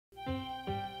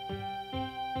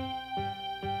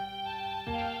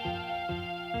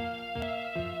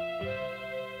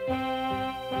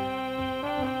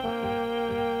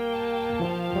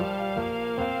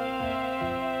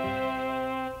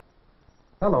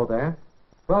Hello there.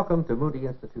 Welcome to Moody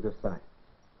Institute of Science.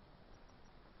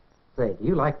 Say, do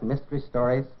you like mystery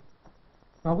stories?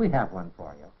 Well, we have one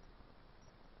for you.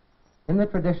 In the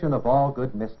tradition of all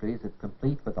good mysteries, it's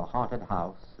complete with a haunted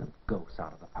house and ghosts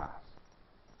out of the past.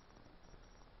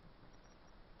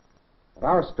 But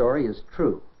our story is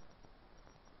true.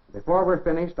 Before we're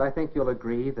finished, I think you'll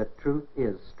agree that truth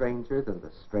is stranger than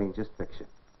the strangest fiction.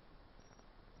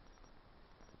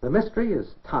 The mystery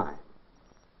is time.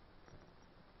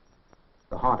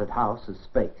 The haunted house is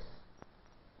space.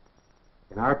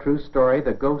 In our true story,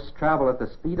 the ghosts travel at the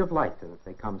speed of light, and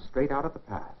they come straight out of the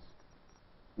past,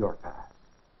 your past.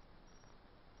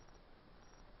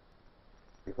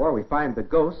 Before we find the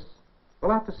ghosts,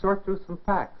 we'll have to sort through some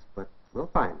facts, but we'll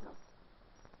find them,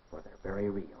 for they're very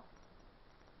real.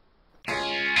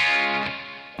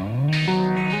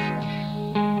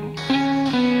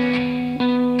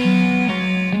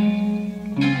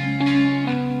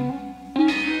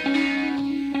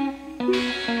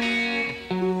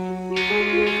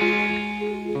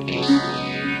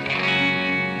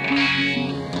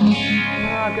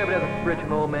 I'll give it as a rich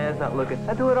old man's not looking.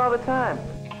 I do it all the time.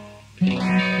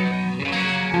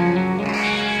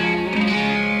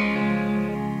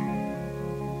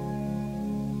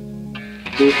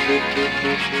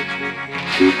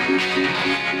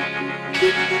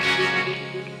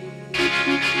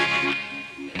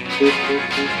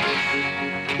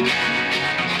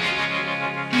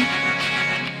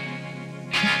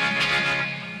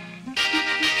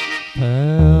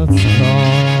 Paths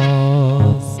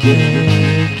crossed,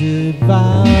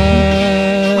 goodbye.